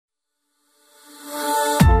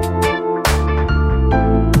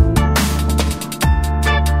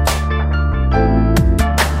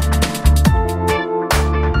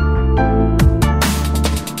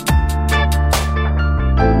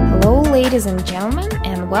and gentlemen,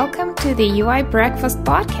 and welcome to the UI Breakfast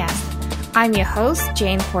Podcast. I'm your host,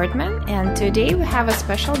 Jane Portman, and today we have a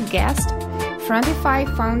special guest,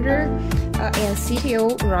 Frontify founder and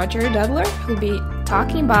CTO Roger Dudler, who'll be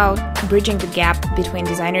talking about bridging the gap between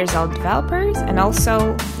designers and developers, and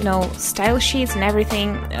also, style sheets and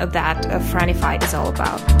everything that Frontify is all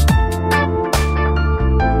about.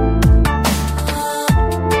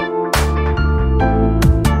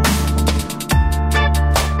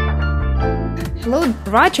 Hello,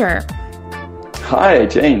 Roger. Hi,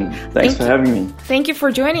 Jane. Thanks for having me. Thank you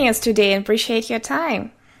for joining us today and appreciate your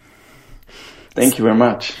time. Thank you very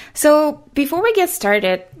much. So, before we get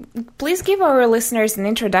started, please give our listeners an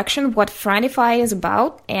introduction what Frontify is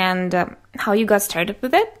about and how you got started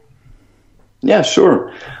with it. Yeah,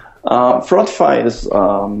 sure. Frontify is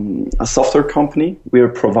a software company. We are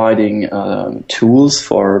providing tools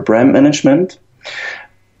for brand management.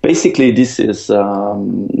 Basically, this is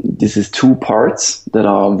two parts that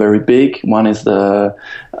are very big. One is the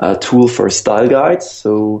tool for style guides,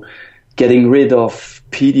 so getting rid of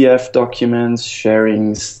PDF documents,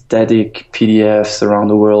 sharing static PDFs around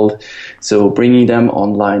the world, so bringing them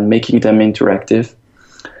online, making them interactive.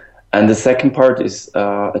 And the second part is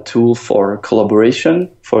a tool for collaboration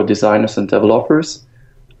for designers and developers,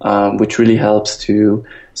 which really helps to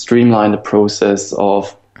streamline the process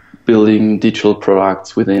of building digital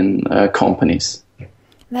products within companies.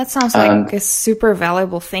 That sounds like a super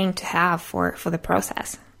valuable thing to have for the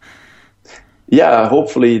process. Yeah,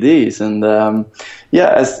 hopefully it is. And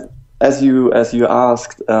as you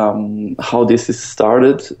asked, how this is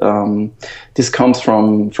started, this comes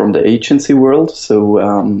from the agency world.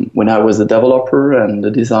 So when I was a developer and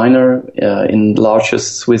a designer in the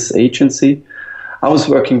largest Swiss agency, I was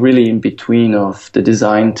working really in between of the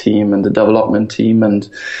design team and the development team, and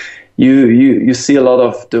you see a lot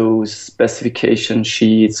of those specification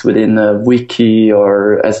sheets within a wiki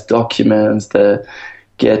or as documents that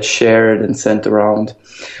get shared and sent around,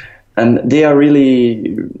 and they're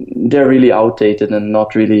really outdated and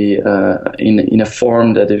not really in a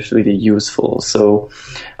form that is really useful. So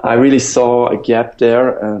I really saw a gap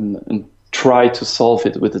there and try to solve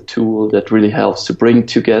it with a tool that really helps to bring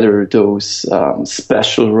together those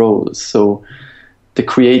special roles. So the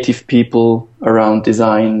creative people around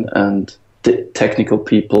design and the technical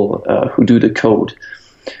people who do the code.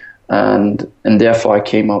 And therefore I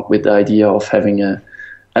came up with the idea of having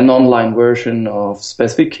an online version of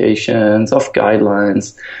specifications, of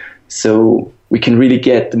guidelines, so we can really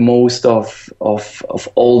get the most of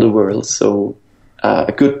all the world. So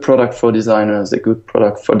a good product for designers, a good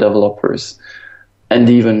product for developers, and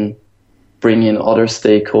even bring in other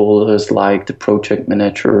stakeholders like the project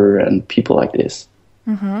manager and people like this.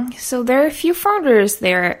 Mm-hmm. So there are a few founders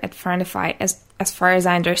there at Frontify, as far as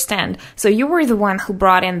I understand. So you were the one who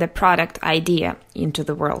brought in the product idea into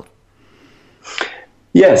the world.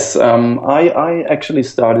 Yes, I actually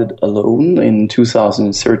started alone in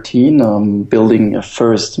 2013, building a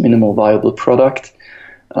first minimal viable product.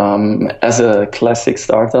 As a classic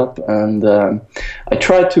startup, and I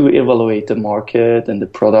tried to evaluate the market and the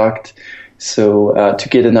product, so to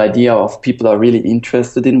get an idea of people are really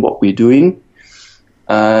interested in what we're doing.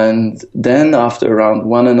 And then after around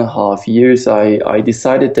 1.5 years, I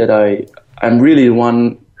decided that I'm really the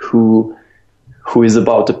one who is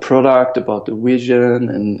about the product, about the vision,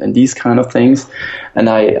 and these kind of things. And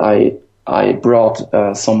I brought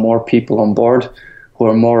some more people on board who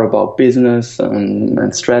are more about business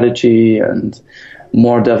and strategy and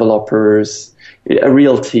more developers, a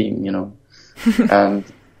real team, And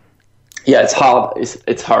yeah, it's hard.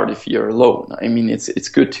 It's hard if you're alone. I mean, it's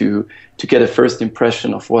good to get a first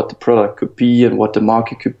impression of what the product could be and what the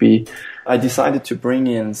market could be. I decided to bring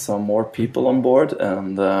in some more people on board,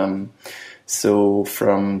 and so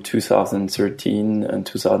from 2013 and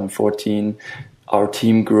 2014, our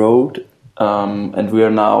team grew, and we are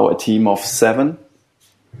now a team of 7.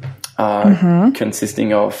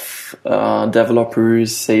 Consisting of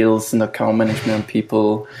developers, sales and account management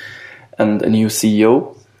people, and a new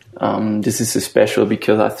CEO. This is special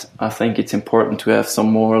because I think it's important to have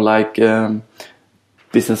some more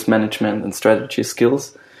business management and strategy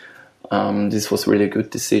skills. This was really a good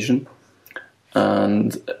decision.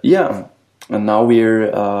 And now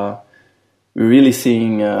we're really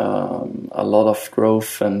seeing a lot of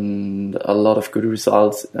growth and a lot of good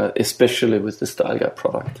results, especially with the Style Guide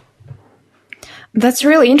product. That's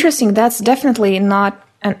really interesting. That's definitely not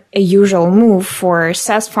a usual move for a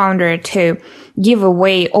SaaS founder to give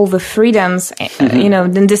away all the freedoms,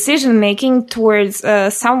 the decision making towards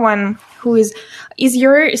someone who is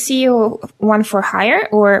your CEO one for hire,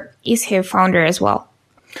 or is he a founder as well?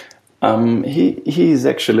 He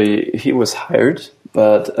was hired,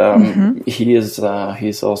 but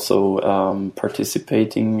he's also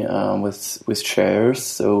participating with shares.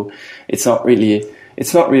 So it's not really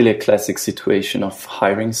a classic situation of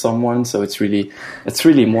hiring someone. So it's really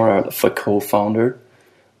more of a co-founder,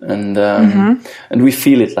 and we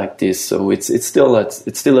feel it like this. So it's still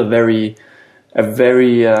a very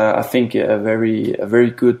I think a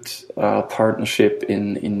very good partnership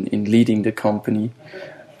in leading the company.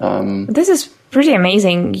 This is pretty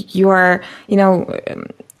amazing. You are,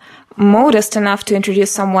 modest enough to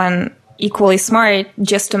introduce someone equally smart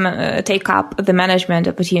just to take up the management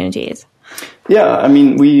opportunities. Yeah, I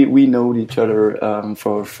mean, we know each other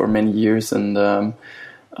for many years, and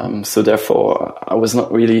so therefore, wasn't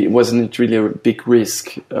really a big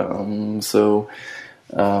risk.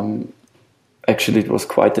 Actually, it was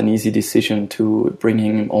quite an easy decision to bring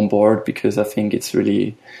him on board, because I think it's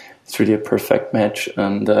really a perfect match,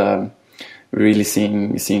 and really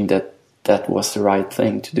seeing that was the right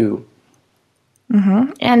thing to do.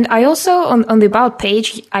 Mm-hmm. And I also, on the About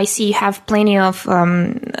page, I see you have plenty of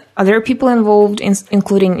other people involved,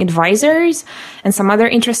 including advisors and some other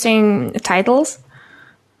interesting titles.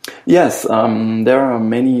 Yes, there are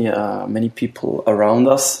many people around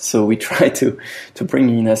us, so we try to bring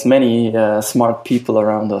in as many smart people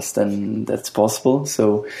around us that's possible.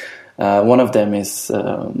 So one of them is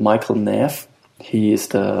Michael Neff. He is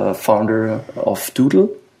the founder of Doodle,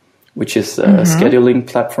 which is a scheduling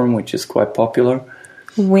platform which is quite popular.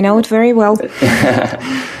 We know it very well.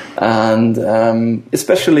 And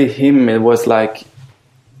especially him, it was like,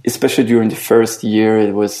 especially during the first year,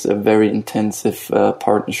 it was a very intensive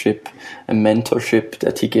partnership and mentorship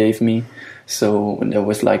that he gave me. So there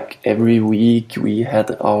was like every week we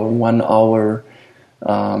had our 1 hour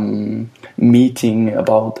meeting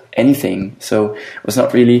about anything. So it was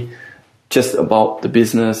not really just about the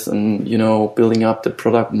business and, building up the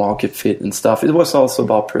product market fit and stuff. It was also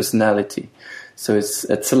about personality. So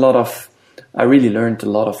it's a lot of, I really learned a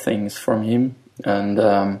lot of things from him, and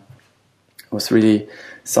it was really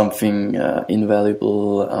something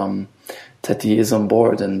invaluable that he is on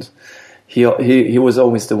board. And he was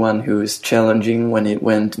always the one who is challenging when it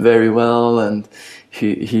went very well, and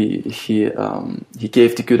he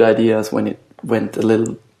gave the good ideas when it went a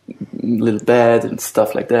little bad and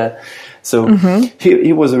stuff like that. So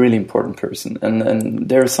he was a really important person, and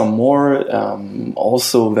there are some more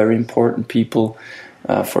also very important people.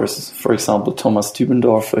 For example, Thomas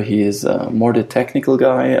Tübendorfer. He is more the technical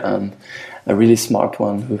guy and a really smart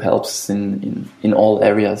one who helps in all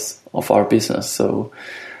areas of our business. So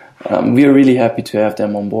we are really happy to have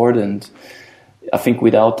them on board, and I think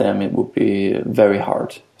without them it would be very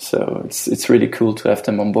hard. So it's really cool to have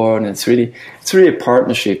them on board, and it's really a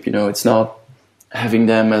partnership. It's not having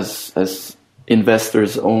them as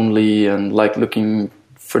investors only and like looking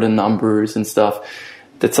for the numbers and stuff.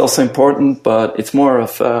 That's also important, but it's more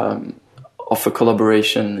of a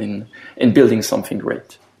collaboration in building something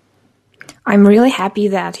great. I'm really happy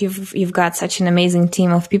that you've got such an amazing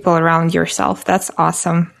team of people around yourself. That's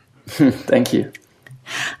awesome. Thank you.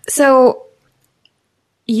 So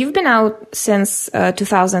you've been out since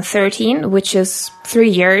 2013, which is 3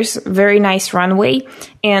 years, very nice runway.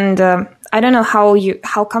 And I don't know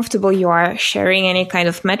how comfortable you are sharing any kind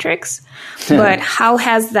of metrics, but how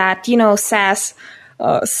has that, SaaS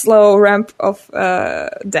slow ramp of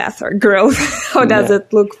death or growth, how does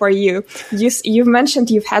it look for you? You've mentioned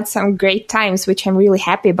you've had some great times, which I'm really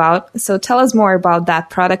happy about. So tell us more about that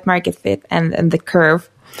product market fit and the curve.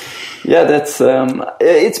 Yeah, that's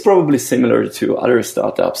it's probably similar to other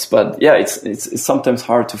startups, but yeah, it's sometimes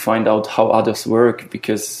hard to find out how others work,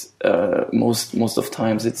 because most of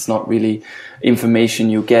times it's not really information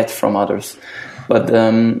you get from others. But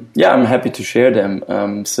yeah, I'm happy to share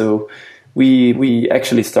them. So we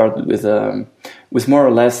actually started with more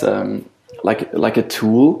or less like a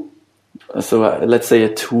tool. So let's say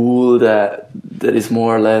a tool that is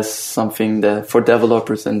more or less something that for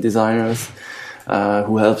developers and designers.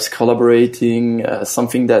 Who helps collaborating,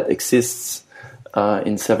 something that exists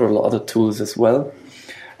in several other tools as well.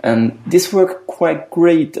 And this worked quite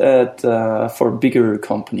great for bigger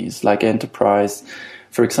companies like enterprise.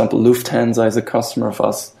 For example, Lufthansa is a customer of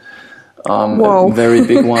us, a very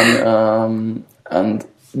big one. And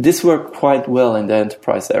this worked quite well in the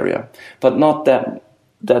enterprise area, but not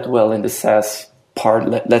that well in the SaaS part,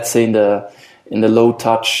 let's say in the low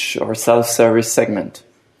touch or self-service segment.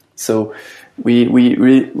 So we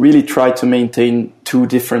really try to maintain two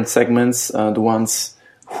different segments, the ones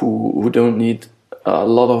who don't need a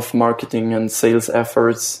lot of marketing and sales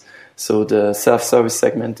efforts, so the self-service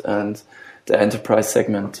segment and the enterprise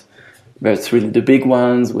segment. where it's really the big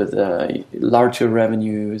ones with larger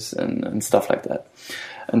revenues and stuff like that.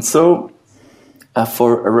 And so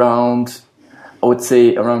for around, I would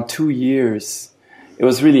say around 2 years, it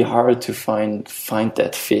was really hard to find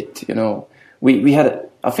that fit. You know,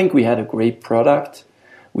 I think we had a great product.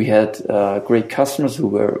 We had great customers who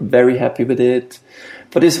were very happy with it,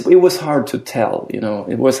 but it was hard to tell. You know,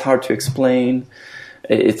 it was hard to explain.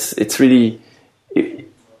 It's really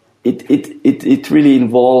it really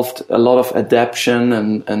involved a lot of adaptation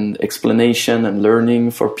and explanation and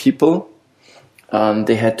learning for people.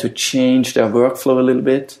 They had to change their workflow a little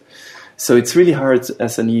bit. So it's really hard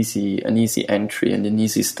as an easy entry and an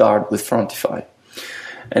easy start with Frontify.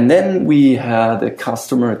 And then we had a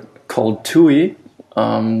customer called TUI,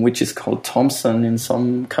 which is called Thomson in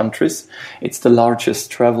some countries. It's the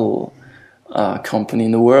largest travel company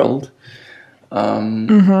in the world,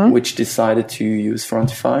 which decided to use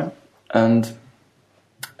Frontify. And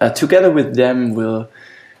together with them,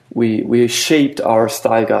 we shaped our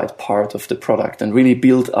style guide part of the product and really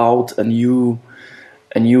built out a new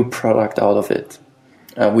product out of it,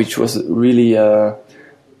 which was really, I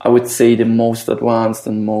would say, the most advanced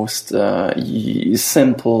and most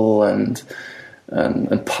simple and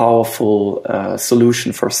powerful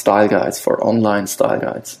solution for style guides, for online style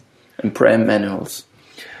guides and brand manuals.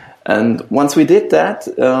 And once we did that,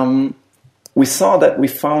 we saw that we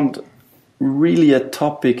found really a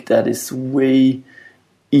topic that is way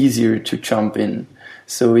easier to jump in.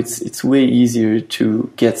 So it's way easier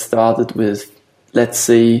to get started with. Let's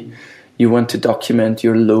say you want to document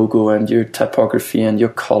your logo and your typography and your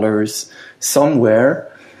colors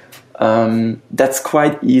somewhere. That's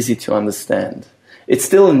quite easy to understand. It's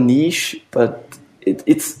still a niche, but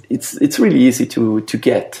it's really easy to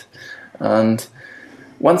get. And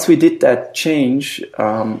once we did that change,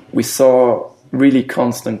 we saw really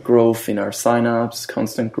constant growth in our signups,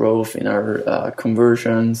 constant growth in our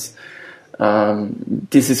conversions.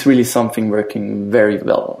 This is really something working very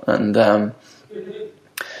well. And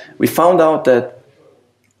we found out that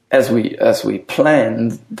as we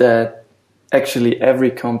planned, that actually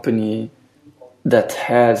every company that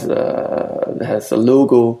has a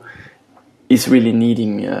logo is really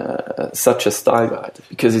needing such a style guide,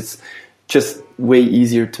 because it's just way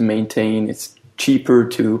easier to maintain. It's cheaper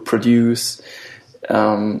to produce.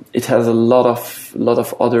 It has a lot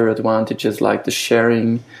of other advantages, like the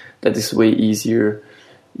sharing that is way easier.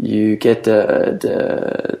 You get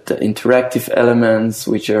the interactive elements,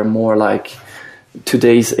 which are more like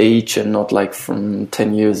today's age and not like from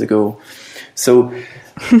 10 years ago. So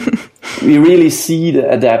we really see the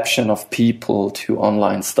adaptation of people to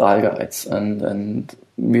online style guides, and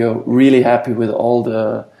we are really happy with all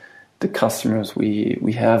the customers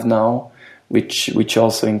we have now, which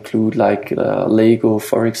also include like Lego,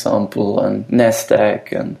 for example, and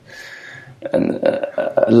Nasdaq and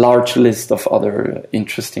a large list of other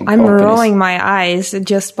interesting companies. I'm rolling my eyes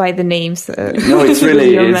just by the names no, it's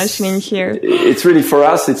really, you're mentioning here. It's really, for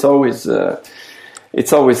us, it's always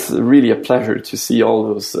really a pleasure to see all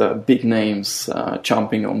those big names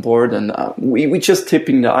jumping on board, and we just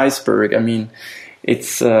tipping the iceberg. I mean,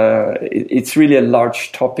 it's really a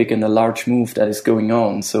large topic and a large move that is going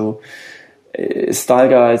on. So style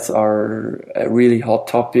guides are a really hot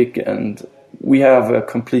topic, and we have a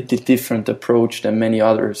completely different approach than many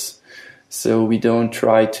others. So we don't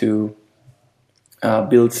try to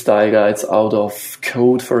build style guides out of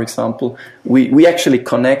code, for example. We actually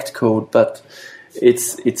connect code, but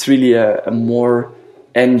it's really a more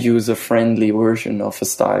end-user friendly version of a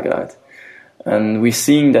style guide. And we're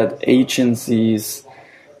seeing that agencies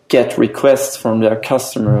get requests from their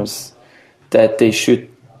customers that they should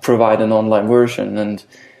provide an online version, and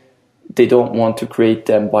they don't want to create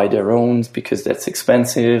them by their own because that's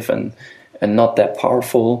expensive and not that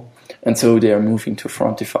powerful. And so they are moving to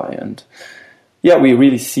Frontify. And yeah, we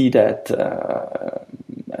really see that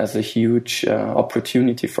as a huge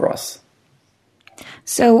opportunity for us.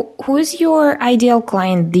 So who's your ideal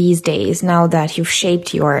client these days, now that you've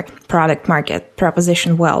shaped your product market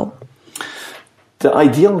proposition well? The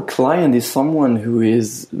ideal client is someone who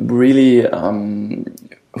is really, who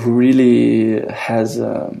really has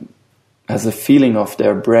a feeling of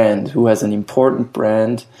their brand, who has an important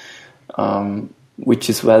brand, which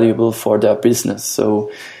is valuable for their business.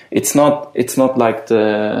 So it's not like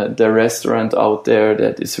the restaurant out there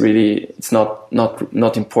that is really, it's not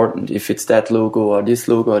important if it's that logo or this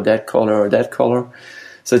logo or that color or that color.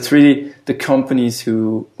 So it's really the companies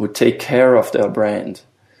who take care of their brand.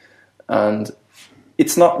 And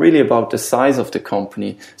it's not really about the size of the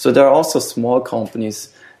company. So there are also small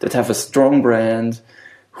companies that have a strong brand,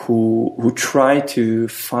 who try to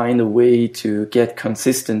find a way to get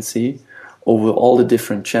consistency over all the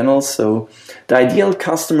different channels. So the ideal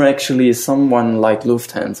customer actually is someone like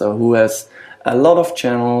Lufthansa, who has a lot of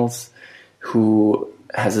channels, who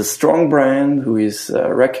has a strong brand, who is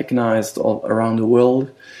recognized all around the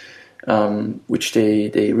world, which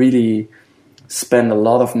they really spend a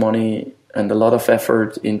lot of money and a lot of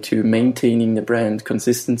effort into maintaining the brand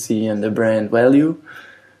consistency and the brand value.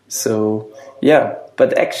 So yeah,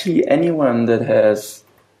 but actually anyone that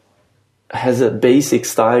has a basic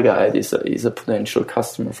style guide is a potential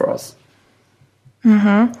customer for us.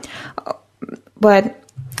 Mm-hmm. But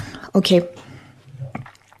okay.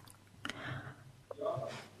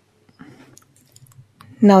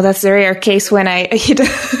 No, that's the rare case when I hit a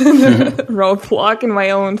roadblock in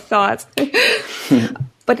my own thoughts.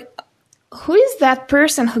 But who is that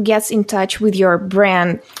person who gets in touch with your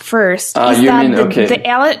brand first? Is that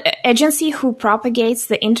the agency who propagates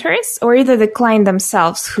the interest, or either the client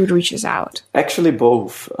themselves who reaches out? Actually,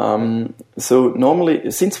 both. So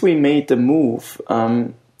normally, since we made the move,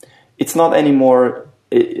 it's not anymore.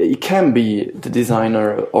 It can be the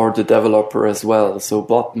designer or the developer as well. So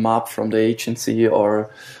bottom up from the agency or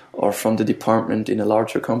from the department in a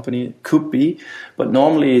larger company could be, but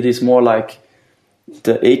normally it is more like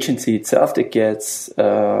the agency itself that gets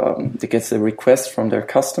a request from their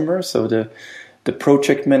customer. So the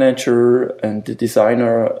project manager and the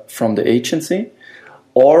designer from the agency,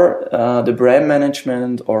 or the brand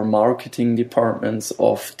management or marketing departments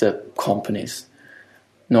of the companies.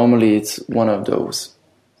 Normally it's one of those.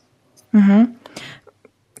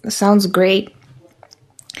 Mm-hmm. Sounds great.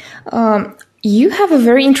 You have a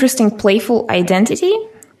very interesting playful identity,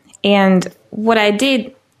 and what I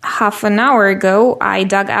did half an hour ago, I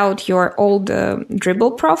dug out your old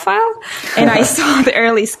Dribbble profile, and I saw the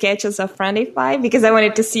early sketches of Frontify because I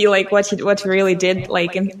wanted to see like what you really did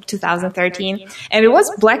like in 2013, and it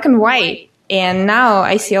was black and white. And now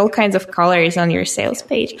I see all kinds of colors on your sales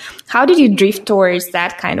page. How did you drift towards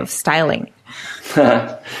that kind of styling?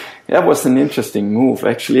 That was an interesting move.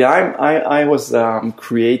 Actually, I was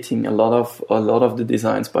creating a lot of the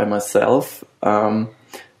designs by myself,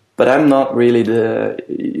 but I'm not really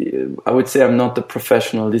I would say I'm not the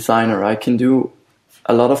professional designer. I can do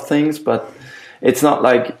a lot of things, but it's not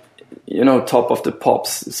like top of the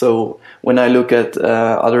pops. So when I look at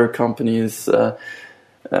other companies,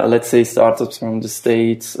 let's say startups from the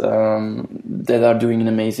States that are doing an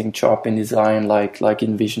amazing job in design, like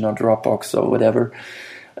InVision or Dropbox or whatever.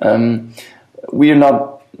 We are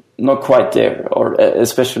not quite there, or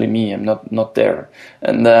especially me, I'm not there.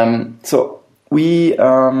 And so we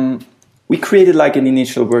created like an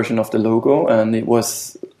initial version of the logo, and it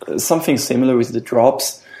was something similar with the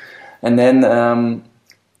drops. And then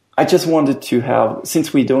I just wanted to have,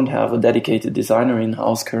 since we don't have a dedicated designer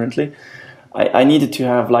in-house currently, I needed to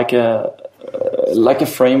have like a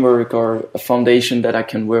framework or a foundation that I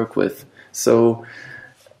can work with. So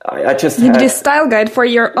I just you did a style guide for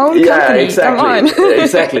your own company. Yeah, exactly. Come on.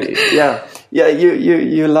 Exactly. Yeah.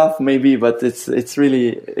 You laugh maybe, but it's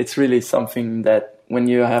really something that when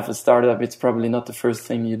you have a startup, it's probably not the first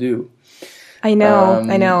thing you do. I know.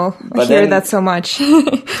 I hear that so much.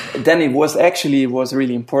 Then it was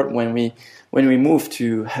really important when we moved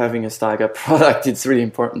to having a style guide product. It's really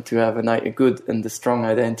important to have a good and a strong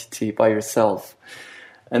identity by yourself.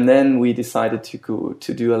 And then we decided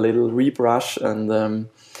to do a little rebrush, and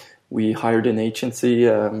we hired an agency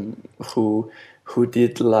who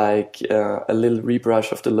did like a little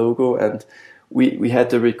rebrush of the logo, and we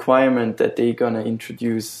had the requirement that they're gonna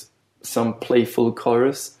introduce some playful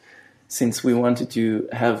colors, since we wanted to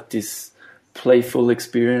have this playful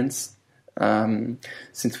experience.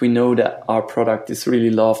 Since we know that our product is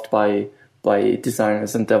really loved by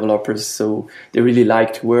designers and developers, so they really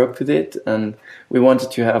like to work with it, and we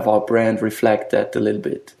wanted to have our brand reflect that a little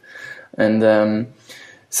bit. And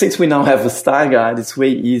since we now have a style guide, it's way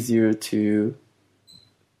easier to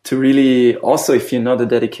really, also if you're not a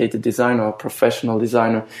dedicated designer or professional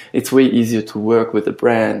designer, it's way easier to work with a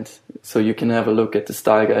brand. So you can have a look at the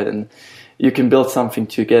style guide and you can build something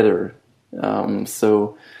together.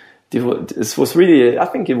 So this was really, I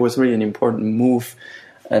think it was really an important move,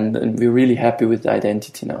 and we're really happy with the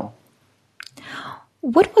identity now.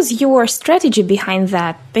 What was your strategy behind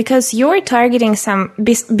that? Because you're targeting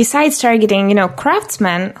besides targeting,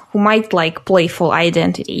 craftsmen who might like playful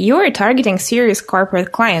identity, you're targeting serious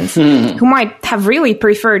corporate clients who might have really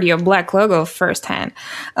preferred your black logo firsthand.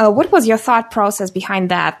 What was your thought process behind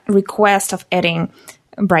that request of adding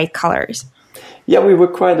bright colors? Yeah, we were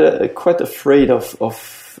quite afraid of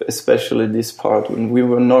especially this part, when we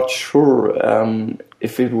were not sure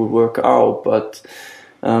if it would work out, but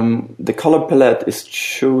The color palette is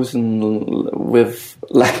chosen with,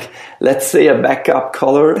 like, let's say, a backup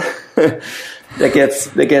color that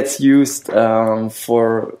gets used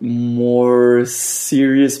for more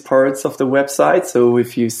serious parts of the website. So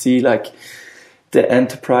if you see like the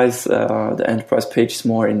enterprise page is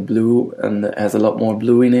more in blue and has a lot more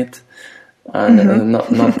blue in it, and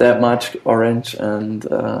not that much orange and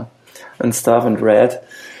stuff and red.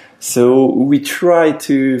 So we try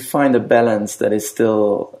to find a balance that is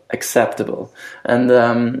still acceptable,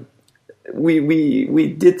 and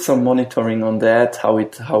we did some monitoring on that, how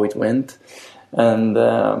it went, and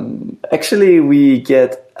actually we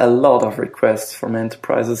get a lot of requests from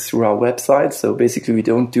enterprises through our website. So basically, we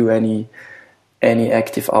don't do any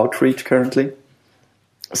active outreach currently.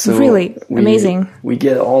 So really amazing. We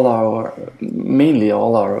get mainly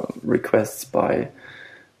all our requests by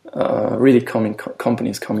really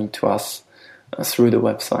companies coming to us through the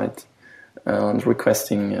website and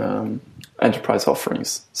requesting enterprise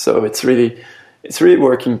offerings. So it's really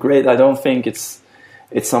working great. I don't think it's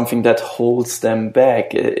something that holds them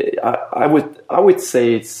back. I would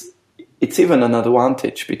say it's even an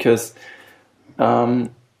advantage, because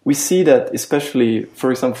we see that, especially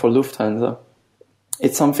for example for Lufthansa,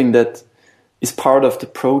 it's something that is part of the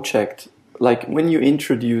project. Like when you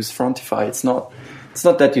introduce Frontify, it's not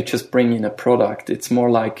that you just bring in a product. It's more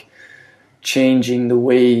like changing the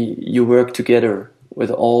way you work together with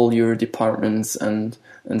all your departments and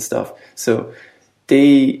stuff. So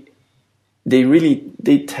they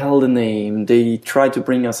tell the name, they try to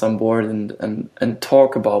bring us on board and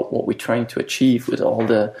talk about what we're trying to achieve with all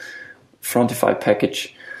the Frontify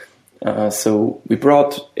package. So we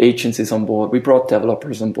brought agencies on board, we brought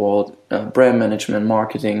developers on board, brand management,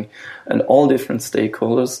 marketing, and all different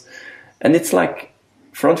stakeholders. And it's like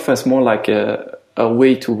Frontify is more like a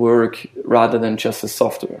way to work rather than just a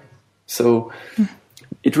software. So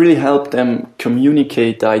it really helped them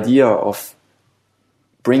communicate the idea of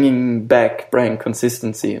bringing back brand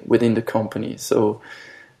consistency within the company. So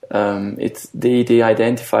they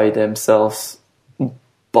identify themselves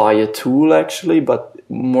by a tool actually, but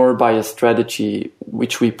more by a strategy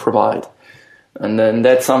which we provide. And then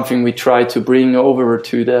that's something we try to bring over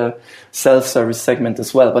to the self-service segment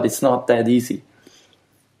as well, but it's not that easy.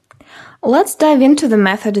 Let's dive into the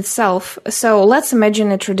method itself. So let's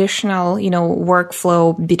imagine a traditional,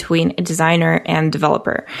 workflow between a designer and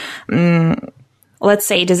developer. Let's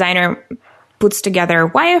say a designer puts together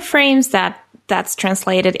wireframes that's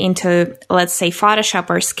translated into, let's say, Photoshop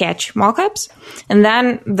or Sketch mockups, and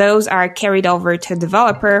then those are carried over to a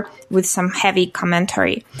developer with some heavy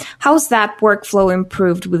commentary. How's that workflow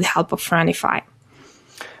improved with the help of Frontify?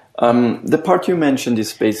 The part you mentioned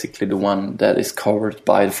is basically the one that is covered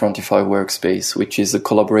by the Frontify Workspace, which is a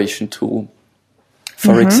collaboration tool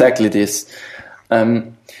for exactly this.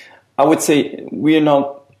 I would say we're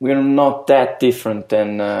not that different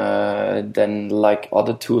than like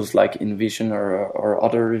other tools like InVision or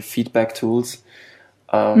other feedback tools.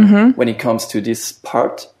 When it comes to this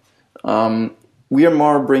part, we are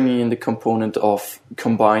more bringing in the component of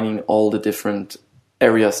combining all the different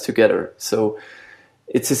areas together. So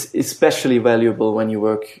it's especially valuable when you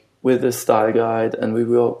work with a style guide and we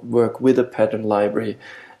will work with a pattern library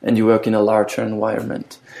and you work in a larger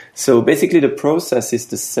environment. So basically the process is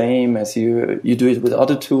the same as you do it with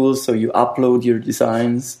other tools. So you upload your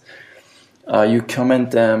designs, you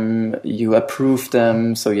comment them, you approve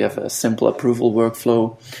them. So you have a simple approval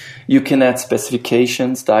workflow. You can add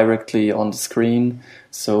specifications directly on the screen.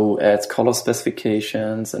 So add color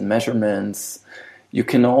specifications and measurements. You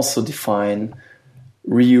can also define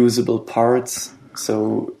reusable parts.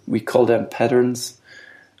 So we call them patterns.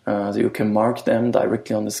 So you can mark them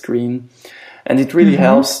directly on the screen. And it really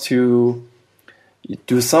helps to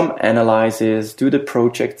do some analysis, do the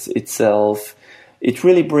projects itself. It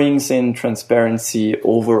really brings in transparency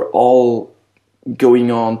over all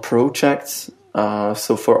going on projects,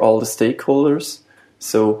 so for all the stakeholders.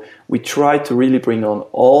 So we try to really bring on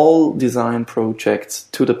all design projects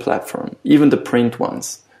to the platform, even the print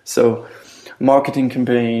ones. So marketing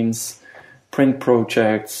campaigns, print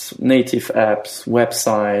projects, native apps,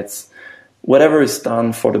 websites, whatever is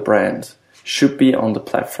done for the brand should be on the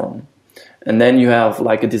platform. And then you have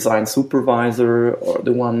like a design supervisor or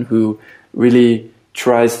the one who really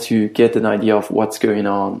tries to get an idea of what's going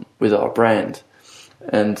on with our brand.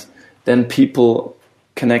 And then people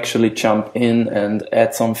can actually jump in and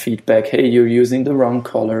add some feedback. Hey, you're using the wrong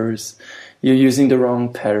colors, you're using the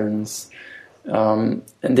wrong patterns. And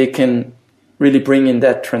they can really bring in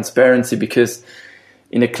that transparency, because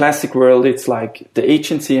in a classic world, it's like the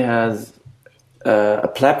agency has a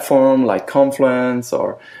platform like Confluence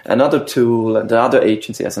or another tool, and the other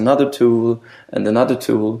agency has another tool and another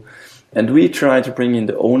tool. And we try to bring in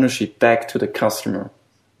the ownership back to the customer.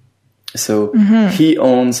 So he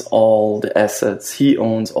owns all the assets, he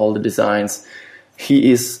owns all the designs.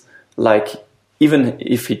 He is like, even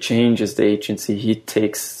if he changes the agency, he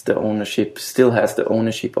takes the ownership, still has the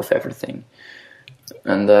ownership of everything.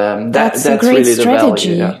 And that's a great really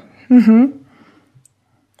strategy. The value. Yeah.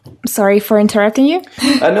 Sorry for interrupting you.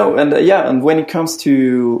 No, and when it comes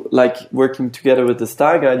to like working together with the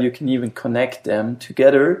style guide, you can even connect them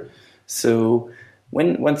together. So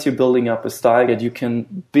once you're building up a style guide, you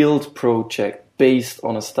can build project based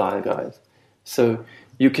on a style guide. So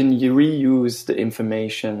you can reuse the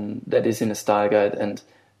information that is in a style guide and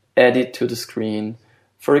add it to the screen.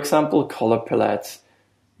 For example, color palettes.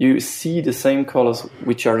 You see the same colors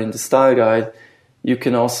which are in the style guide. You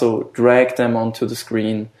can also drag them onto the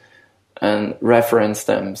screen and reference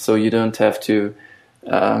them, so you don't have to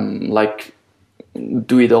like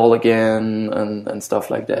do it all again and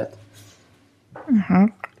stuff like that.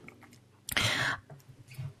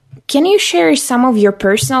 Can you share some of your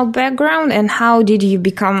personal background and how did you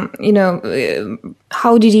become,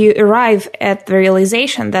 how did you arrive at the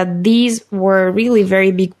realization that these were really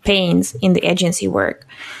very big pains in the agency work?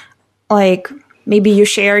 Like maybe you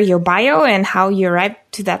share your bio and how you arrived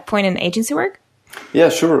to that point in agency work? Yeah,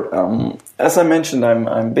 sure. As I mentioned,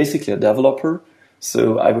 I'm basically a developer.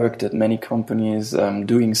 So I worked at many companies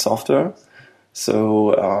doing software.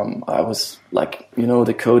 So I was like,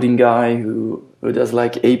 the coding guy who does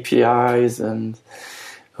like APIs and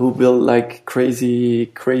who built like crazy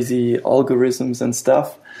algorithms and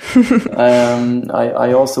stuff.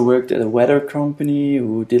 I also worked at a weather company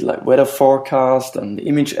who did like weather forecast and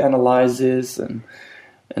image analysis and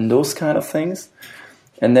those kind of things.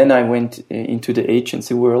 And then I went into the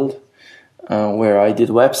agency world where I did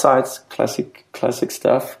websites, classic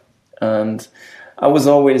stuff. And I was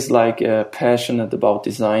always like passionate about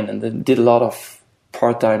design and then did a lot of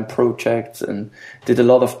part-time projects and did a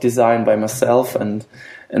lot of design by myself. And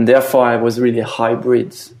therefore I was really a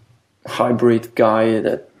hybrid guy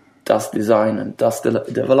that does design and does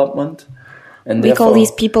development. And we call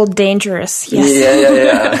these people dangerous. Yes.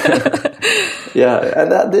 Yeah. Yeah,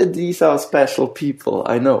 and these are special people,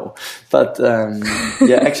 I know. But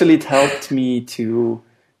actually it helped me to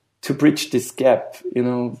bridge this gap,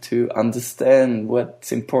 to understand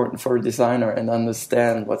what's important for a designer and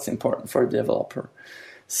understand what's important for a developer.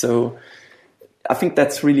 So I think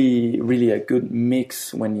that's really, really a good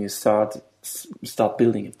mix when you start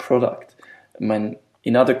building a product.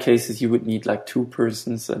 In other cases, you would need like two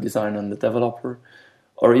persons, a designer and a developer,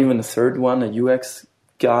 or even a third one, a UX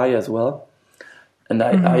guy as well. And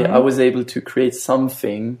I was able to create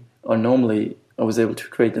something, or normally I was able to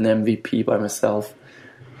create an MVP by myself.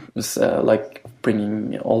 It was like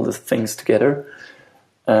bringing all the things together.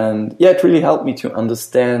 And it really helped me to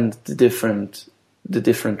understand the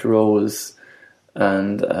different roles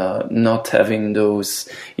and not having those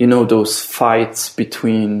fights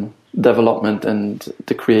between development and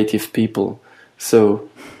the creative people. So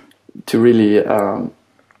to really,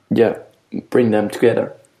 bring them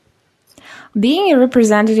together. Being a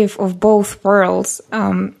representative of both worlds,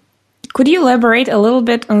 could you elaborate a little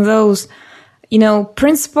bit on those,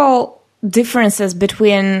 principal differences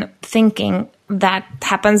between thinking that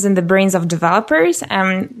happens in the brains of developers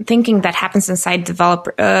and thinking that happens inside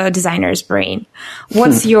designer's brain?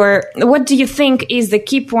 What do you think is the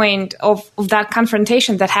key point of that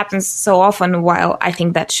confrontation that happens so often, while I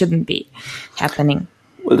think that shouldn't be happening?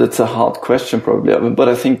 Well, that's a hard question probably, but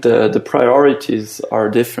I think the priorities are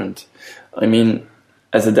different. I mean,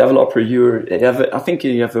 as a developer, I think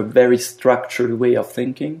you have a very structured way of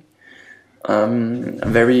thinking, a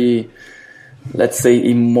very, let's say,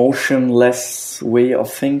 emotionless way of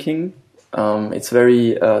thinking. It's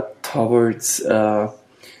very towards a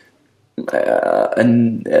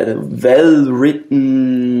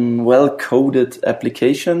well-written, well-coded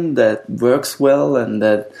application that works well and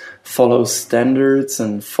that follows standards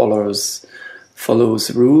and follows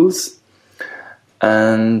rules.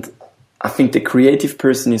 And I think the creative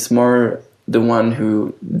person is more the one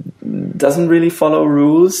who doesn't really follow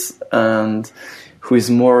rules and who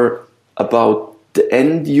is more about the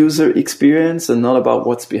end user experience and not about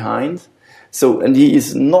what's behind. So, and he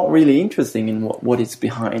is not really interested in what is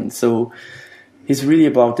behind. So he's really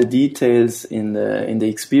about the details in the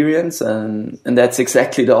experience, and that's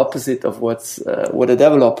exactly the opposite of what a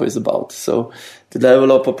developer is about. So the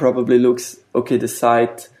developer probably looks, okay, the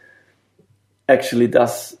site actually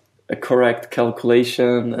does a correct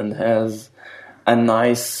calculation and has a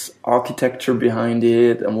nice architecture behind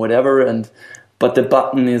it and whatever, but the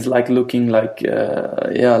button is like looking like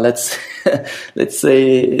let's let's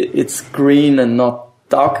say it's green and not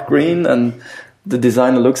dark green, and the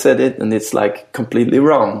designer looks at it and it's like completely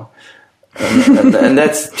wrong, and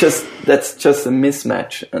that's just a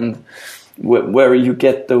mismatch, and where you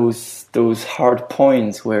get those hard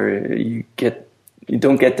points where you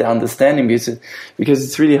don't get the understanding, because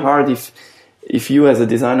it's really hard if you as a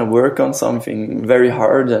designer work on something very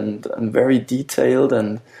hard and very detailed,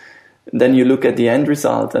 and then you look at the end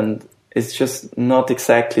result and it's just not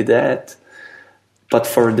exactly that. But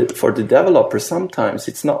for the developer, sometimes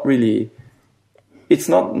it's not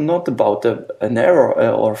about an error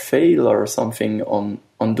or fail or something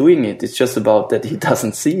on doing it. It's just about that he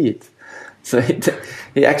doesn't see it. So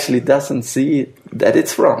he actually doesn't see that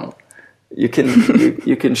it's wrong. You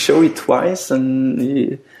can show it twice,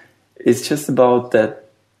 and it's just about that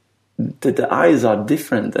the eyes are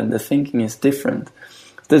different and the thinking is different.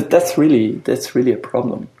 That's really a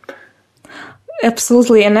problem.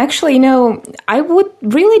 Absolutely. And actually, I would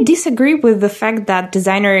really disagree with the fact that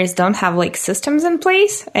designers don't have like systems in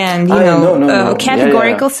place and,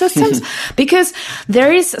 categorical systems, because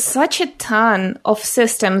there is such a ton of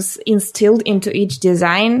systems instilled into each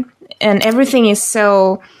design, and everything is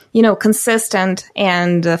so, consistent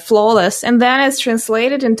and flawless. And then it's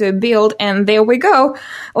translated into a build, and there we go.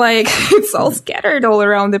 Like, it's all scattered all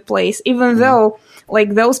around the place, even though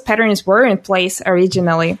like those patterns were in place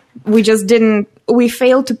originally. We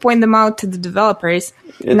failed to point them out to the developers.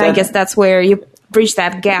 And I guess that's where you bridge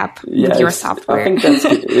that gap with your software. I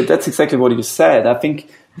think that's exactly what you said. I think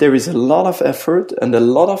there is a lot of effort and a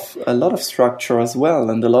lot of structure as well,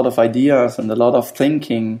 and a lot of ideas and a lot of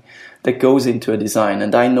thinking that goes into a design.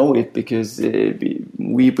 And I know it because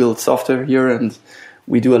we build software here, and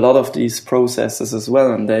we do a lot of these processes as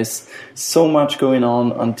well, and there's so much going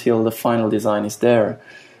on until the final design is there.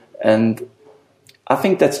 And I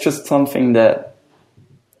think that's just something that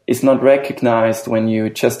is not recognized when you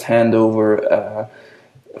just hand over,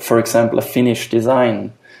 for example, a finished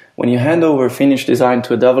design. When you hand over a finished design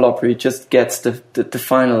to a developer, he just gets the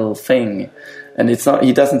final thing, and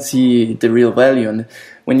he doesn't see the real value. And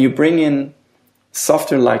when you bring in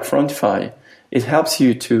software like Frontify, it helps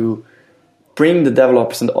you to bring the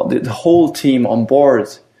developers and the whole team on board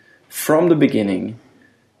from the beginning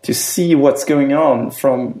to see what's going on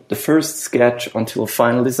from the first sketch until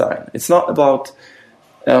final design. It's not about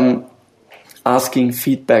asking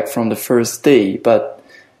feedback from the first day, but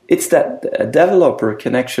it's that a developer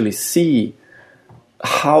can actually see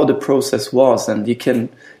how the process was, and he can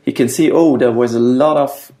see, there was a lot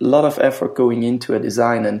of effort going into a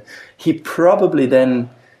design, and he probably then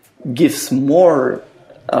gives more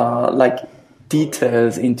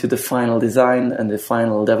details into the final design and the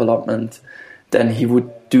final development than he would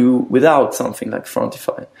do without something like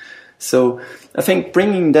Frontify. So I think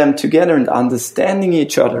bringing them together and understanding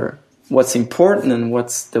each other, what's important and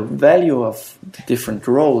what's the value of the different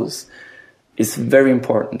roles, is very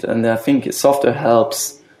important. And I think software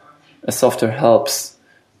helps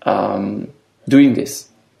doing this.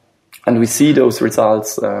 And we see those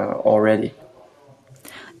results already.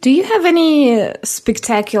 Do you have any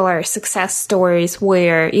spectacular success stories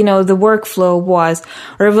where, the workflow was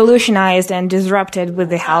revolutionized and disrupted with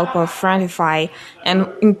the help of Frontify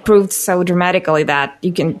and improved so dramatically that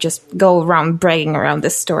you can just go around bragging around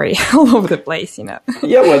this story all over the place,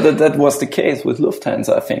 Yeah, well, that was the case with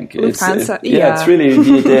Lufthansa, I think. Lufthansa, it's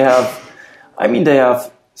really, they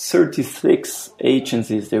have 36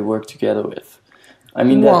 agencies they work together with. I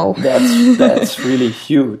mean, that's really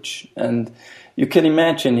huge. And you can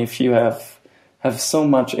imagine if you have so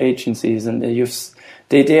much agencies, and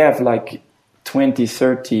they have like 20,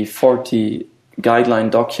 30, 40 guideline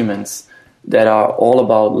documents that are all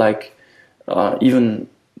about like even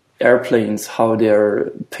airplanes, how they're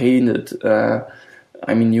painted,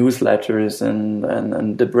 newsletters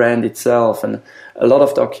and the brand itself, and a lot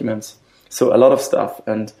of documents. So a lot of stuff.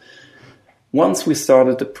 And once we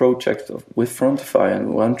started the project with Frontify,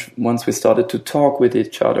 and once we started to talk with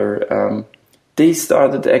each other, they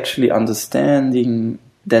started actually understanding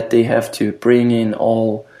that they have to bring in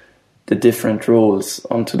all the different roles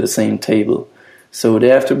onto the same table. So they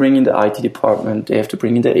have to bring in the IT department, they have to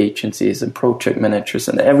bring in the agencies and project managers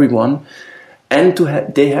and everyone, and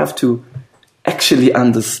they have to actually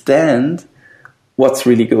understand what's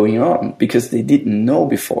really going on, because they didn't know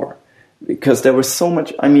before. Because there was so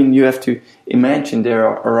much, you have to imagine there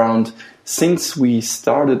are around, since we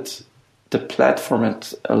started the platform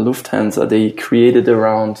at Lufthansa, they created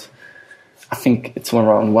around, I think it's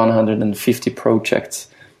around 150 projects.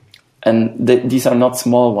 And these are not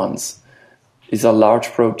small ones. These are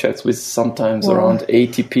large projects with sometimes around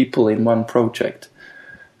 80 people in one project.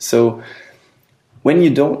 So when you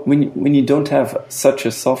don't have such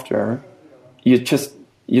a software, you're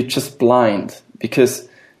just blind, because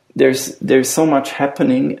there's so much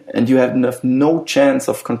happening and you have no chance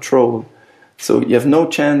of control. So you have no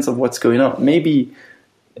chance of what's going on. Maybe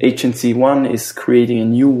Agency 1 is creating a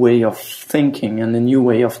new way of thinking and a new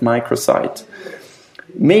way of microsite.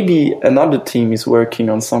 Maybe another team is working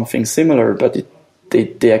on something similar, but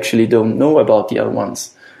they actually don't know about the other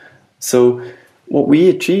ones. So what we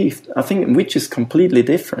achieved, I think, which is completely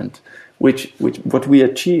different, what we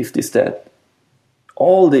achieved is that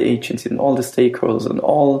all the agencies and all the stakeholders and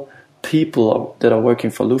all people that are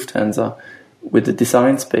working for Lufthansa with the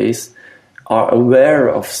design space are aware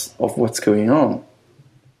of what's going on.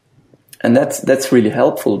 And that's really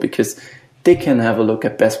helpful, because they can have a look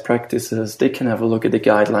at best practices, they can have a look at the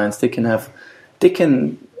guidelines, they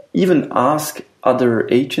can even ask other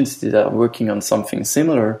agencies that are working on something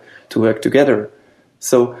similar to work together.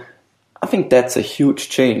 So I think that's a huge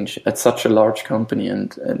change at such a large company,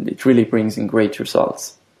 and it really brings in great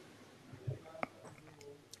results.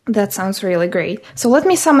 That sounds really great. So let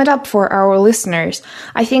me sum it up for our listeners.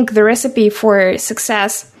 I think the recipe for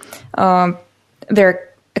success, there are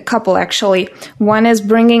a couple actually. One is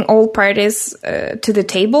bringing all parties to the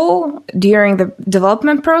table during the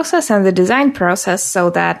development process and the design process, so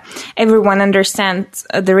that everyone understands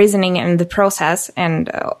the reasoning and the process and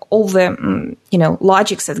all the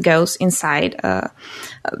logics that goes inside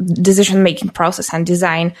decision-making process and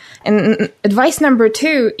design. And advice number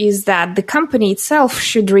 2 is that the company itself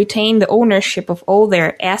should retain the ownership of all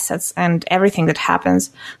their assets and everything that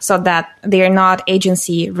happens, so that they are not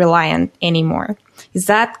agency reliant anymore. Is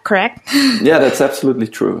that correct? Yeah, that's absolutely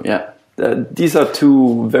true. Yeah, these are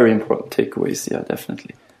 2 very important takeaways. Yeah,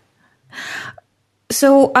 definitely.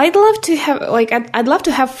 So I'd love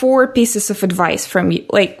to have 4 pieces of advice from you.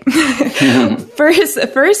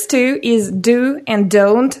 First 2 is do and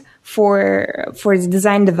don't for the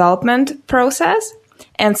design development process,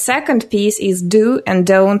 and second piece is do and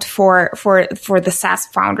don't for the SaaS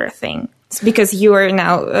founder thing. It's because you are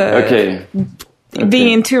now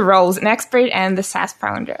being in 2 roles, an expert and the SaaS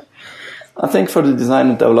founder. I think for the design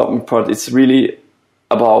and development part, it's really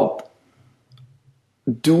about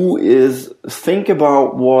think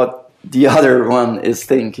about what the other one is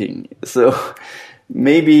thinking. So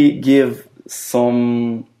maybe give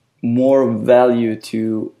some more value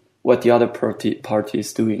to what the other party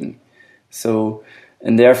is doing. So,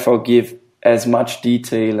 and therefore give as much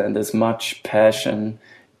detail and as much passion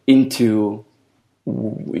into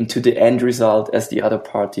the end result as the other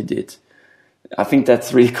party did. I think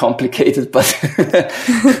that's really complicated, but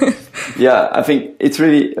yeah, I think it's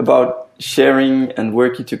really about sharing and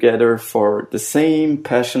working together for the same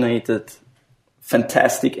passionate,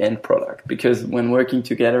 fantastic end product. Because when working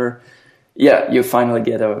together, you finally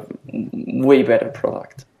get a way better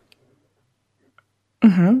product.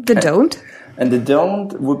 Mm-hmm. The don't? And the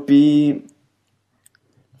don't would be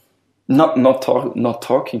not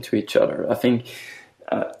talking to each other. I think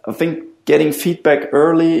getting feedback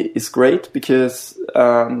early is great, because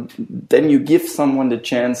then you give someone the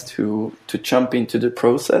chance to jump into the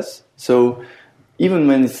process. So even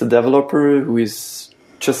when it's a developer who is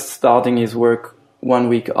just starting his work 1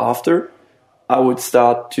 week after, I would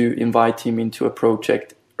start to invite him into a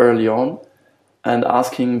project early on and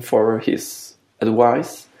asking for his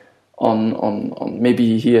advice on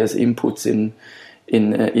maybe he has inputs in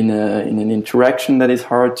an interaction that is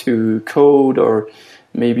hard to code, or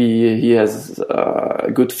maybe he has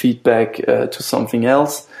good feedback to something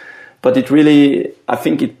else. But it really, I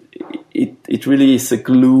think it really is a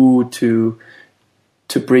glue to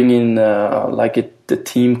bring in the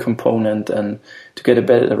team component and to get a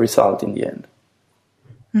better result in the end.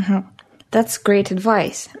 Mm-hmm. That's great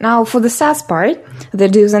advice. Now for the SaaS part, the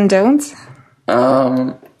do's and don'ts.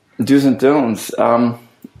 Do's and don'ts.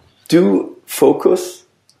 Do focus.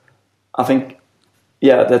 I think,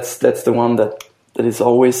 that's the one that is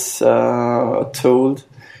always told.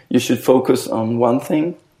 You should focus on one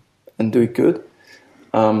thing and do it good.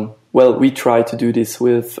 We try to do this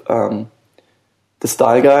with the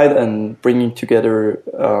style guide and bringing together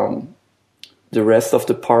the rest of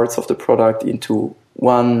the parts of the product into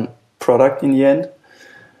one product in the end.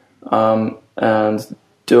 And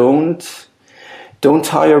don't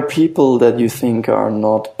hire people that you think are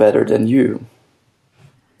not better than you.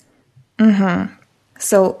 Mm-hmm.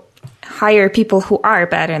 So hire people who are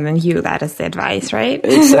better than you. That is the advice, right?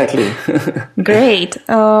 Exactly. Great.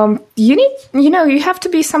 You have to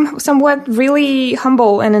be somewhat really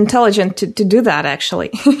humble and intelligent to do that,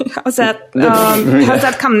 actually. How's that? How's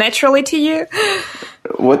that come naturally to you?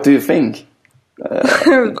 What do you think?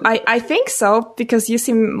 I think so, because you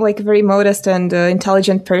seem like a very modest and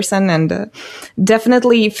intelligent person, and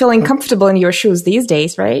definitely feeling comfortable in your shoes these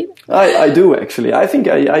days, right? I do, actually. I think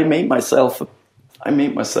I made myself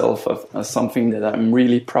something that I'm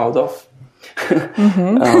really proud of.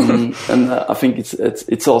 Mm-hmm. And I think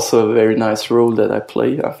it's also a very nice role that I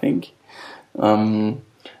play, I think. And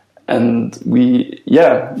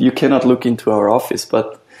you cannot look into our office,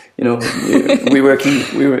 but we're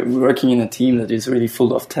working in a team that is really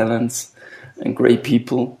full of talents and great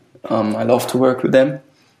people. I love to work with them,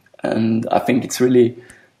 and I think it's really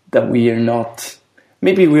that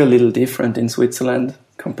maybe we're a little different in Switzerland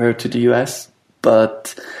compared to the US,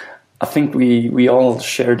 but I think we all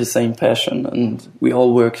share the same passion, and we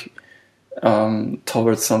all work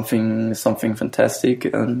towards something fantastic.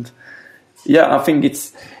 And I think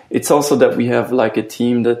it's also that we have like a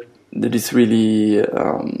team that is really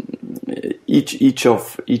each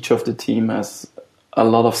of the team has a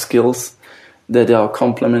lot of skills that are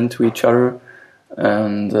complement to each other,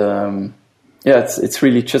 and it's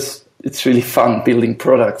really fun building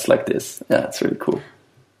products like this. Yeah, it's really cool.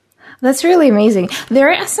 That's really amazing. There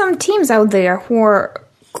are some teams out there who are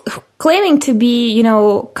claiming to be,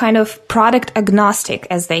 kind of product agnostic,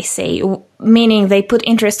 as they say, meaning they put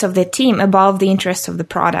interest of the team above the interest of the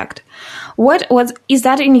product. What is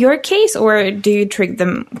that in your case, or do you treat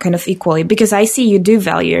them kind of equally? Because I see you do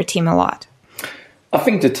value your team a lot. I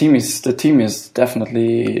think the team is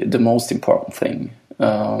definitely the most important thing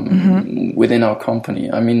within our company.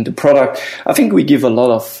 I mean, the product. I think we give a lot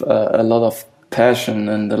of passion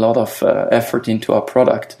and a lot of effort into our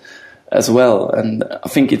product as well, and I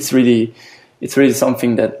think it's really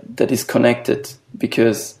something that is connected,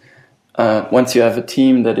 because once you have a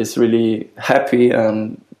team that is really happy,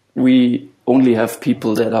 and we only have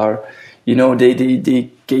people that are, they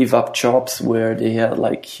gave up jobs where they had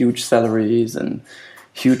like huge salaries and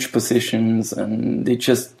huge positions, and they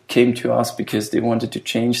just came to us because they wanted to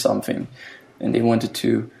change something, and they wanted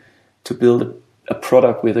to build a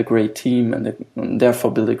product with a great team, and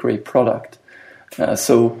therefore build a great product.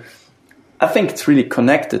 So I think it's really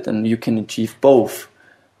connected, and you can achieve both.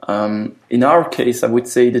 In our case, I would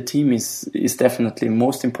say the team is definitely the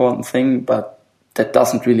most important thing, but that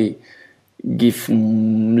doesn't really give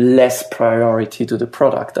less priority to the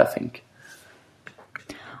product, I think.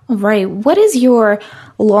 All right. What is your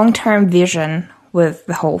long-term vision with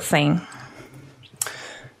the whole thing?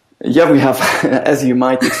 Yeah, we have, as you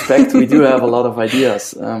might expect, we do have a lot of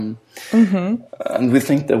ideas. And we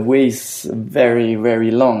think the way is very,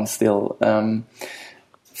 very long still.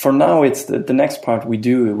 For now, it's the next part we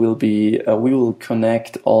do will be, we will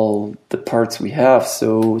connect all the parts we have,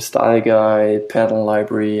 so Style Guide, Pattern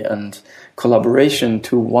Library, and collaboration,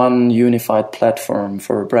 to one unified platform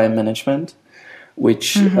for brand management,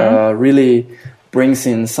 which really brings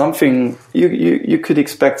in something, you could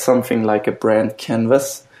expect something like a brand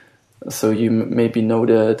canvas. So you maybe know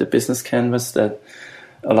the business canvas that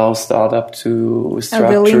allows startup to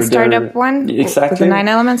structure the lean startup one, exactly, with the 9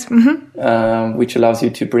 elements, which allows you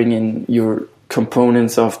to bring in your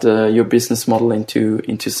components of your business model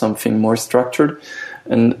into something more structured,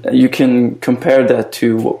 and you can compare that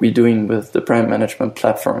to what we're doing with the brand management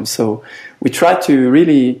platform. So we try to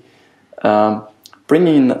really bring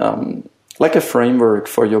in like a framework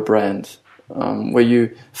for your brand, where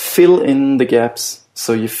you fill in the gaps.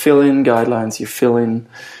 So you fill in guidelines, you fill in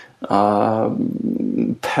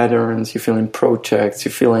patterns, you fill in projects,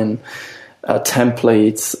 you fill in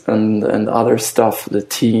templates and other stuff, the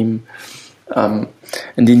team. And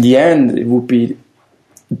in the end, it would be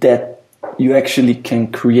that you actually can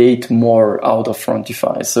create more out of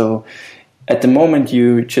Frontify. So at the moment,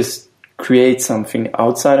 you just create something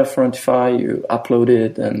outside of Frontify, you upload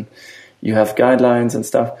it, and you have guidelines and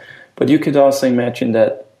stuff. But you could also imagine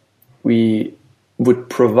that we would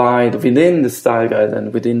provide within the Style Guide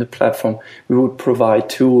and within the platform, we would provide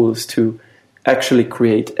tools to actually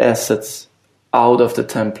create assets out of the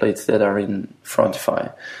templates that are in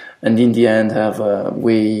Frontify, and in the end have a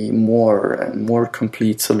way more and more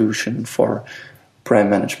complete solution for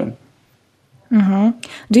brand management.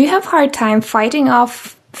 Do you have a hard time fighting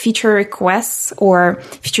off feature requests or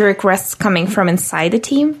feature requests coming from inside the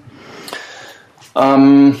team?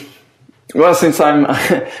 Well, since I'm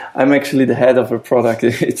actually the head of a product,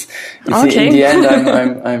 it's okay. In the end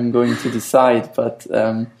I'm going to decide. But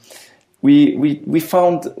we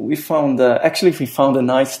found a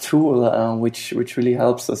nice tool which really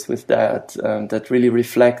helps us with that. That really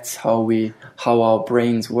reflects how our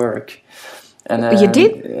brains work. And you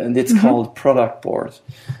did? And it's called Product Board.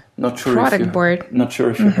 Not sure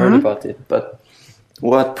if you heard about it, but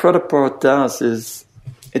what Product Board does is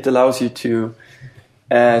it allows you to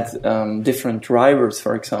add different drivers.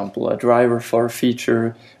 For example, a driver for a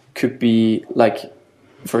feature could be like,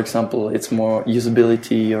 for example, it's more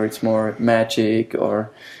usability, or it's more magic,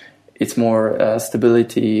 or it's more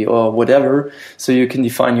stability, or whatever. So you can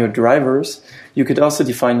define your drivers. You could also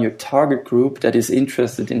define your target group that is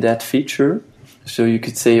interested in that feature. So you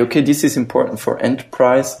could say, okay, this is important for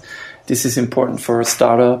enterprise. This is important for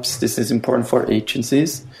startups. This is important for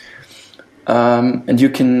agencies. And you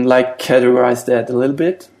can categorize that a little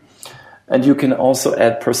bit. And you can also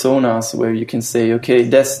add personas where you can say, okay,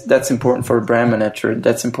 that's important for a brand manager.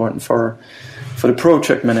 That's important for the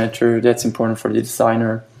project manager. That's important for the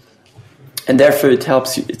designer. And therefore,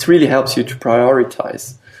 it really helps you to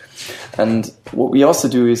prioritize. And what we also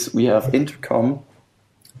do is we have Intercom,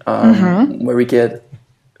 where we get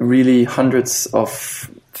really hundreds of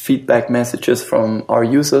feedback messages from our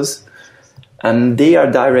users, and they are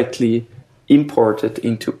directly imported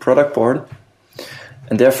into Product Board.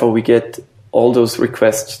 And therefore, we get all those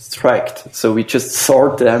requests tracked. So we just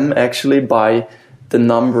sort them actually by the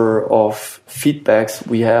number of feedbacks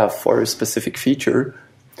we have for a specific feature.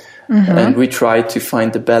 And we try to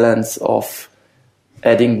find the balance of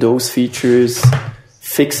adding those features,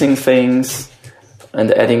 fixing things,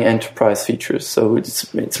 and adding enterprise features. So it's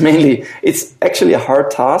actually a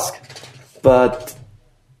hard task, but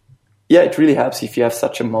yeah, it really helps if you have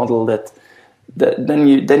such a model that then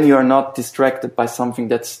you are not distracted by something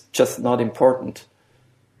that's just not important.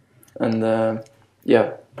 And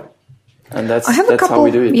and that's how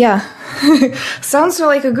we do it. Yeah, sounds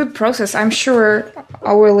like a good process. I'm sure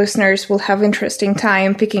our listeners will have interesting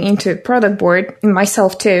time picking into Product Board, and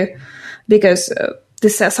myself too, because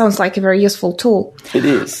this sounds like a very useful tool. It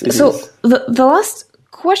is. The last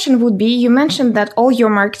question would be, you mentioned that all your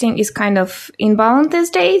marketing is kind of inbound these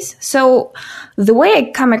days. So the way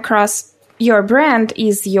I come across your brand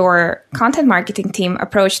is your content marketing team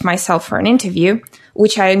approached myself for an interview,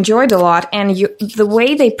 which I enjoyed a lot. And the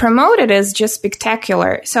way they promote it is just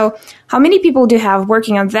spectacular. So how many people do you have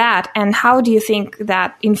working on that? And how do you think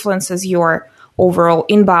that influences your overall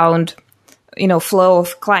inbound, flow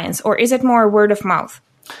of clients? Or is it more word of mouth?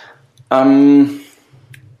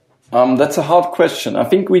 That's a hard question. I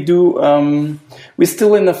think we do. We're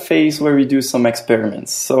still in a phase where we do some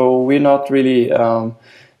experiments. So we're not really.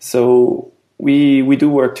 So we do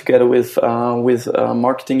work together with a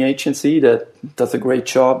marketing agency that does a great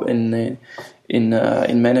job in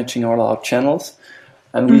managing all our channels,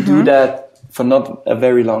 and we do that for not a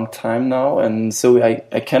very long time now. And so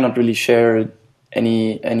I cannot really share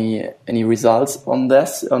any results on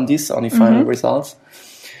the final results.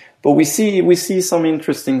 But we see some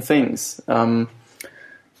interesting things.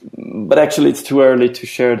 But actually, it's too early to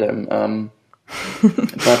share them.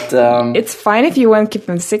 But it's fine if you want to keep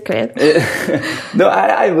them secret. No,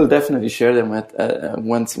 I will definitely share them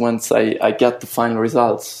once I get the final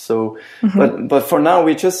results. So, but for now,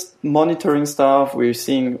 we're just monitoring stuff. We're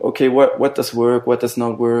seeing, okay, what does work, what does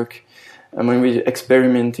not work. I mean, we're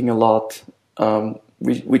experimenting a lot.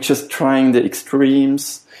 We're just trying the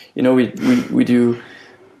extremes. We do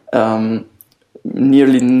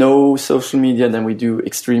nearly no social media, then we do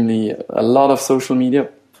a lot of social media.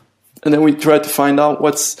 And then we try to find out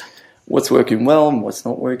what's working well and what's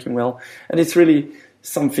not working well. And it's really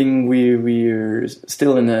something we're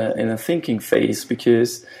still in a thinking phase,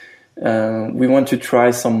 because we want to try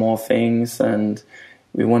some more things, and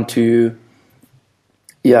we want to,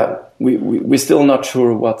 we're still not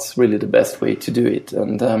sure what's really the best way to do it.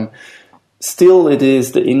 And still it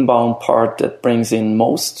is the inbound part that brings in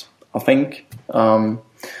most, I think. And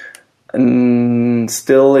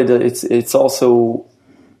still it's also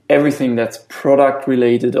everything that's product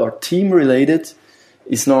related or team related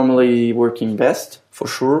is normally working best, for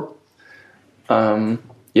sure. And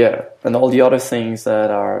all the other things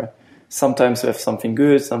that are, sometimes we have something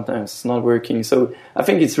good, sometimes it's not working. So I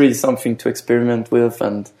think it's really something to experiment with,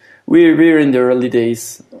 and we're in the early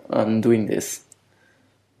days on doing this.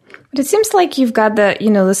 But it seems like you've got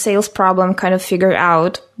the sales problem kind of figured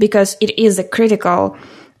out, because it is a critical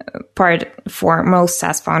part for most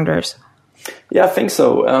SaaS founders. Yeah, I think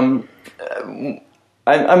so. I'm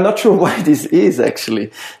not sure why this is actually,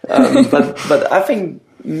 but I think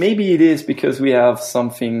maybe it is because we have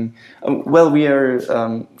something. We are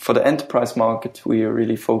for the enterprise market. We are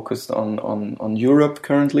really focused on Europe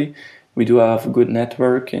currently, We do have a good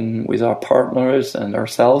network with our partners and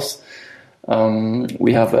ourselves. I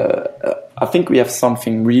think we have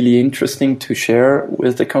something really interesting to share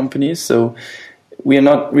with the companies. So we are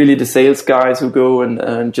not really the sales guys who go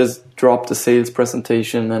and just drop the sales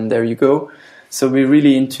presentation and there you go. So we're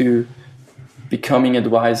really into becoming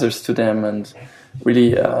advisors to them and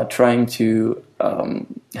really trying to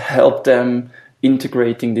help them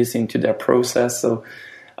integrating this into their process. So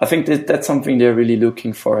I think that's something they're really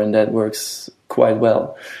looking for, and that works quite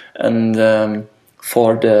well. And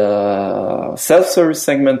for the self-service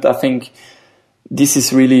segment, I think this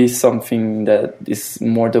is really something that is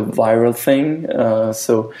more the viral thing.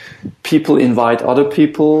 So people invite other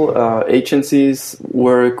people, agencies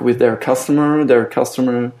work with their customer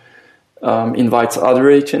invites other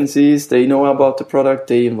agencies, they know about the product,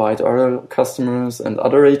 they invite other customers and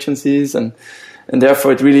other agencies, and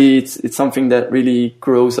therefore it's something that really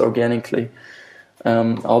grows organically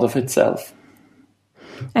out of itself.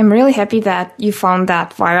 I'm really happy that you found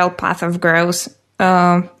that viral path of growth.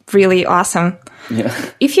 Really awesome. Yeah.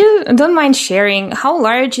 If you don't mind sharing, how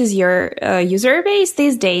large is your user base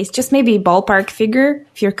these days? Just maybe ballpark figure,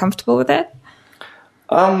 if you're comfortable with it.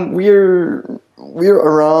 We're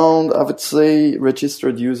around, I would say,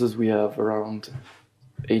 registered users. We have around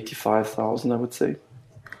 85,000, I would say.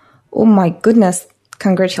 Oh my goodness!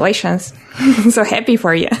 Congratulations! So happy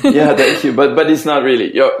for you. Yeah, thank you. But it's not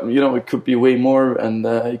really. It could be way more, and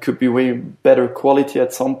it could be way better quality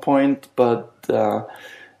at some point. But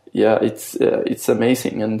it's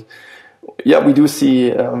amazing, and we do see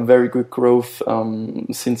very good growth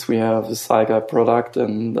since we have the StyleGuide product,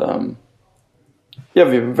 and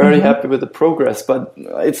we're very happy with the progress. But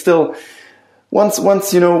it's still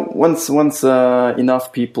once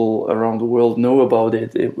enough people around the world know about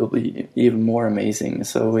it, it will be even more amazing.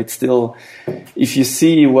 So it's still, if you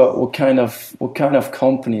see what kind of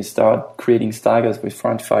companies start creating StyleGuides with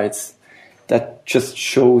Frontify, that just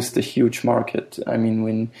shows the huge market. I mean,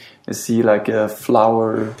 when you see like a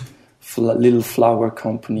little flower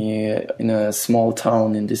company in a small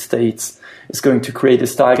town in the States is going to create a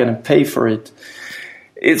StyleGuide and pay for it,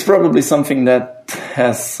 it's probably something that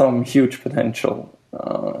has some huge potential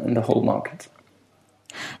in the whole market.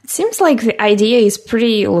 It seems like the idea is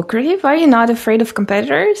pretty lucrative. Are you not afraid of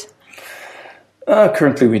competitors?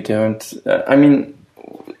 Currently, we don't.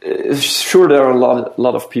 Sure, there are a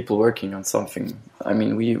lot of people working on something. I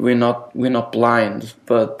mean, we're not blind,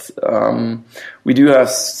 but we do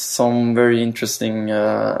have some very interesting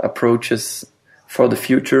approaches for the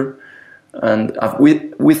future. And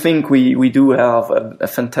we think we do have a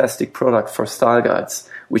fantastic product for StyleGuides,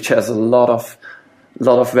 which has a lot of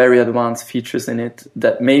very advanced features in it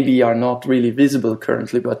that maybe are not really visible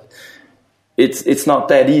currently, but it's not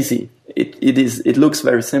that easy. It looks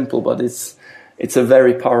very simple, but it's a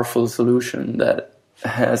very powerful solution that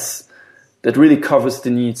really covers the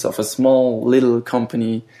needs of a small little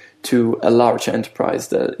company to a large enterprise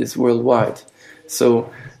that is worldwide. So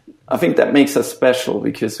I think that makes us special,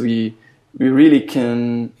 because we really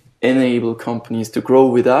can enable companies to grow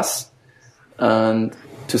with us and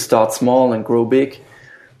to start small and grow big.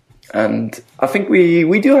 And I think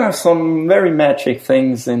we do have some very magic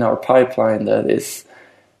things in our pipeline that is,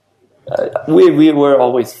 we were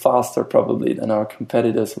always faster probably than our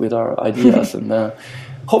competitors with our ideas. And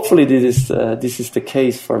hopefully this is the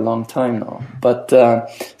case for a long time now. But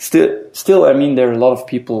still, I mean, there are a lot of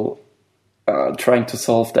people trying to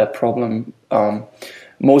solve that problem.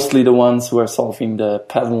 Mostly the ones who are solving the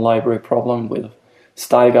pattern library problem with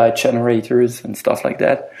StyleGuide generators and stuff like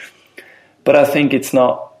that. But I think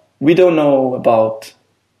we don't know about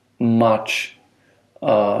much who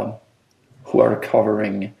are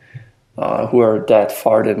covering, who are that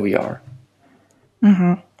far than we are.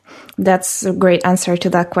 Mm-hmm. That's a great answer to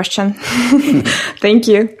that question. Thank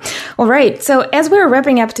you. All right. So as we're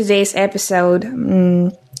wrapping up today's episode,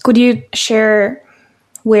 could you share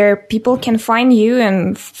where people can find you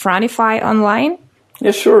and Frontify online?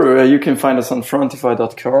 Yeah, sure. You can find us on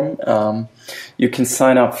frontify.com. You can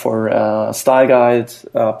sign up for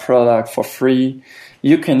StyleGuide product for free.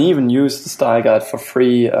 You can even use the StyleGuide for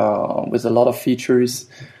free with a lot of features.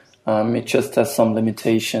 It just has some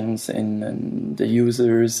limitations in the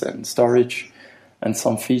users and storage and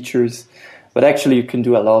some features. But actually, you can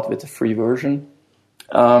do a lot with the free version.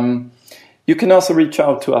 You can also reach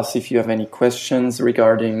out to us if you have any questions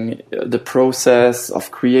regarding the process of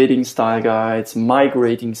creating StyleGuides,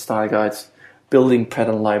 migrating StyleGuides, building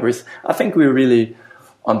pattern libraries. I think we're really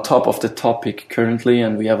on top of the topic currently,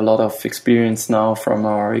 and we have a lot of experience now from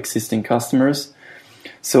our existing customers.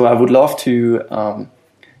 So I would love to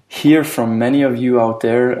hear from many of you out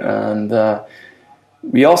there, and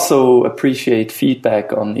We also appreciate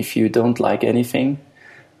feedback on if you don't like anything,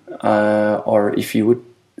 or if you would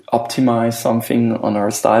optimize something on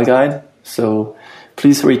our style guide. So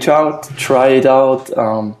please reach out, try it out,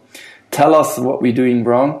 tell us what we're doing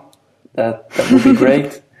wrong. That would be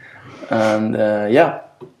great. And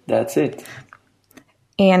that's it.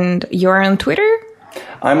 And you're on Twitter?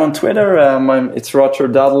 I'm on Twitter. It's Roger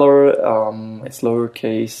Dadler. It's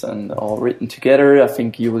lowercase and all written together. I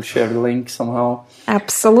think you will share the link somehow.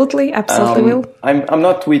 Absolutely will. I'm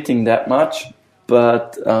not tweeting that much,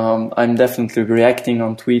 but I'm definitely reacting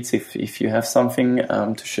on tweets if you have something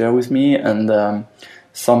to share with me. And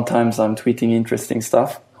sometimes I'm tweeting interesting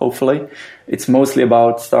stuff. Hopefully, it's mostly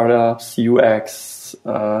about startups, UX,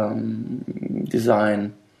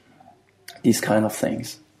 design, these kind of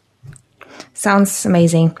things. Sounds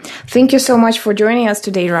amazing. Thank you so much for joining us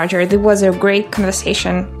today, Roger. It was a great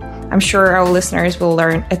conversation. I'm sure our listeners will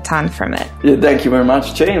learn a ton from it. Yeah, thank you very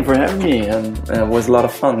much, Jane, for having me. And it was a lot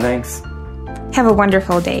of fun. Thanks. Have a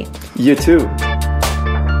wonderful day. You too.